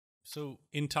So,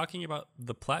 in talking about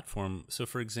the platform, so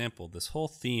for example, this whole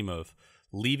theme of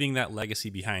leaving that legacy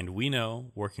behind, we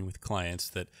know working with clients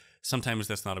that sometimes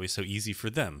that's not always so easy for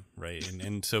them, right?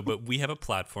 And so, but we have a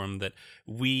platform that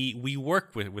we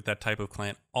work with that type of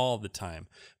client all the time.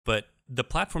 But the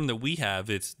platform that we have,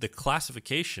 it's the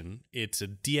classification, it's a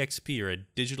DXP or a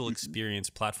digital experience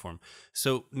platform.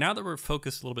 So now that we're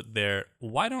focused a little bit there,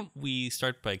 why don't we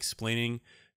start by explaining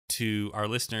to our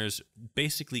listeners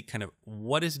basically kind of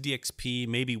what is DXP,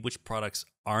 maybe which products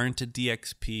aren't a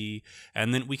DXP,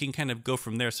 and then we can kind of go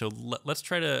from there. So let's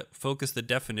try to focus the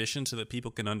definition so that people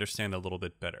can understand a little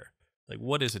bit better. Like,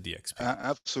 what is a DXP?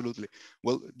 Absolutely.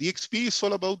 Well, DXP is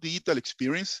all about digital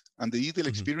experience, and the digital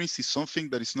experience is something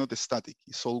that is not static.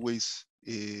 It's always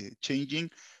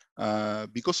changing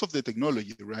because of the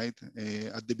technology, right?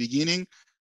 At the beginning,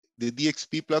 the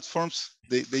DXP platforms,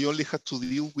 they only had to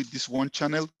deal with this one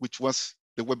channel, which was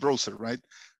the web browser, right?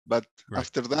 But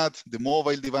after that, the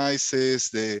mobile devices,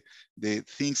 the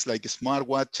things like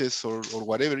smartwatches or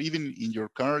whatever, even in your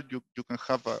car, you can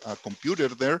have a computer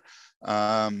there,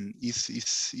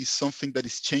 is something that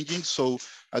is changing. So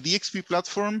a DXP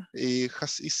platform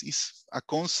is a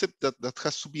concept that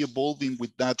has to be evolving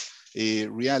with that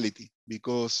reality,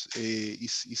 because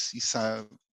it's a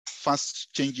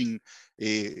fast changing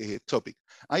topic.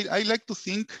 I like to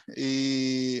think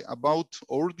about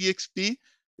our DXP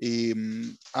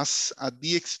as a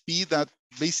DXP that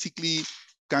basically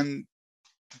can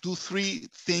do three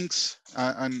things,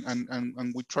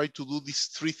 and we try to do these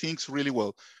three things really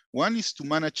well. One is to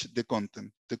manage the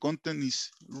content. The content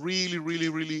is really, really,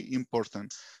 really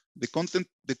important. The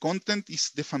content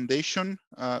is the foundation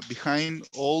behind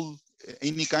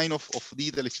any kind of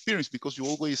digital experience, because you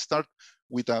always start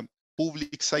with a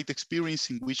public site experience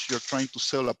in which you're trying to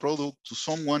sell a product to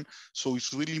someone. So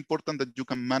it's really important that you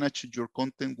can manage your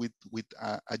content with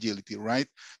agility, right?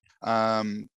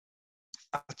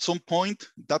 At some point,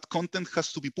 that content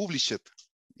has to be published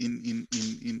in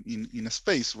a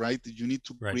space, right? You need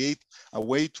to create a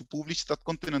way to publish that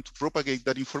content and to propagate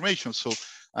that information. So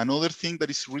another thing that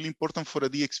is really important for a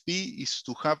DXP is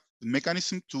to have the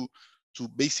mechanism to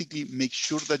basically make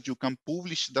sure that you can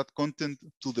publish that content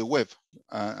to the web.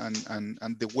 And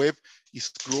the web is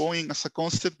growing as a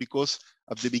concept, because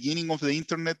at the beginning of the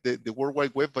internet, the World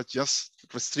Wide Web was just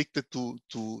restricted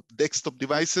to desktop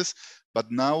devices. But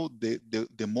now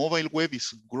the mobile web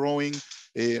is growing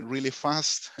really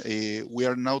fast. We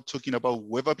are now talking about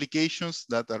web applications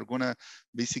that are gonna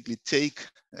basically take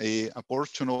a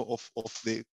portion of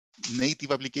the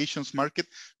native applications market,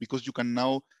 because you can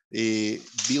now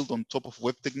build on top of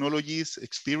web technologies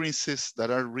experiences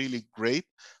that are really great.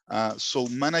 So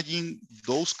managing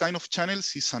those kind of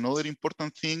channels is another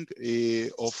important thing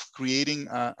of creating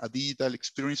a digital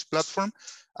experience platform.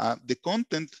 The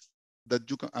content that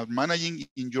you are managing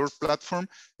in your platform,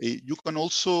 you can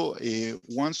also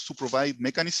want to provide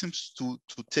mechanisms to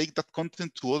take that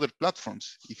content to other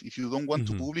platforms. If you don't want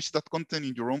to publish that content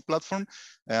in your own platform,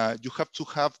 you have to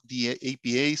have the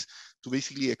APIs to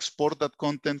basically export that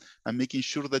content and making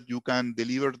sure that you can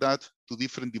deliver that to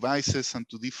different devices and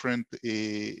to different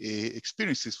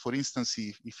experiences. For instance,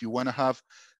 if you want to have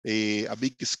a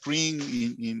big screen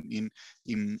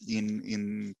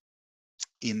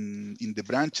in the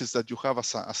branches that you have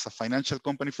as a financial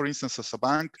company, for instance, as a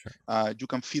bank, you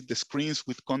can feed the screens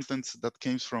with contents that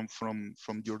came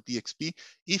from your DXP,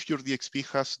 if your DXP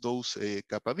has those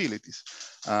capabilities.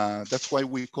 That's why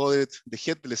we call it the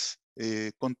headless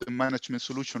content management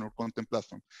solution or content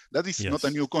platform. That is not a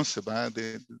new concept.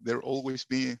 There always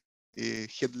be a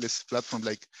headless platform.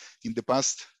 Like in the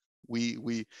past,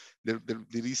 there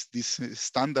is this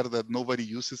standard that nobody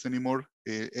uses anymore,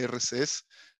 RSS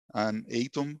and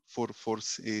Atom for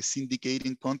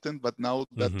syndicating content, but now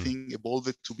that thing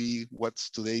evolved to be what's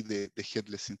today the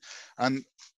headless. And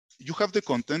you have the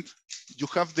content, you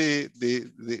have the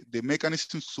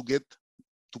mechanisms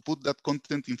to put that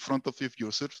content in front of your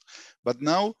users. But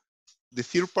now the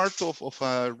third part of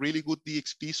a really good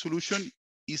DXP solution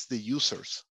is the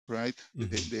users, right?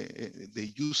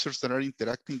 The users that are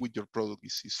interacting with your product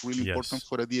is really important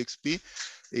for a DXP.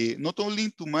 Not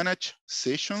only to manage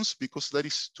sessions, because that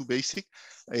is too basic.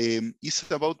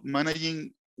 It's about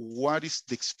managing what is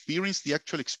the experience, the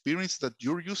actual experience that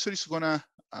your user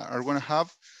are gonna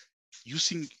have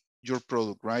using your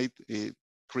product, right?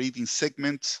 Creating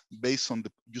segments based on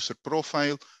the user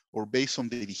profile or based on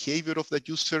the behavior of that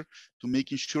user, to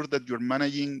making sure that you're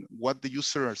managing what the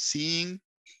user are seeing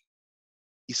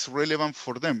is relevant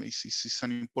for them. It's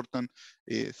an important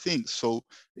thing. So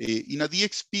in a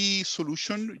DXP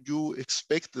solution, you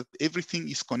expect that everything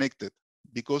is connected.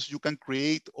 because you can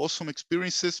create awesome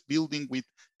experiences building with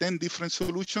 10 different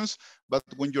solutions. But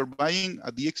when you're buying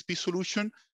a DXP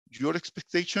solution, your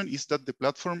expectation is that the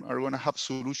platform are going to have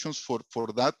solutions for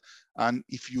that. And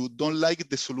if you don't like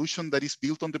the solution that is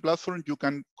built on the platform, you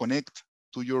can connect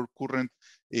to your current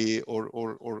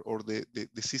or the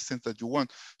systems that you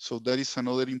want. So that is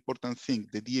another important thing.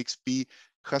 The DXP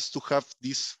has to have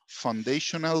these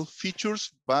foundational features,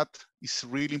 but it's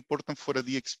really important for a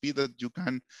DXP that you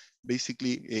can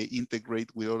basically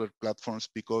integrate with other platforms,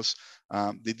 because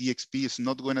the DXP is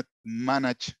not going to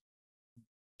manage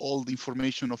all the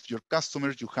information of your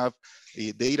customers. You have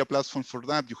a data platform for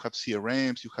that. You have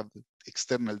CRMs, you have the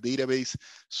external database.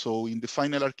 So in the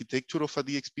final architecture of a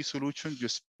DXP solution,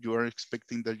 you are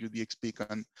expecting that your DXP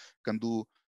can do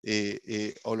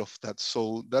all of that.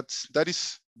 So that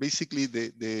is basically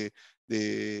the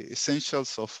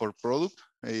essentials of our product.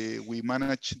 We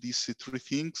manage these three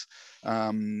things.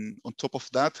 On top of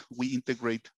that, we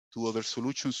integrate to other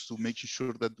solutions to make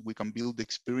sure that we can build the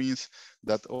experience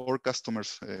that our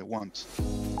customers want.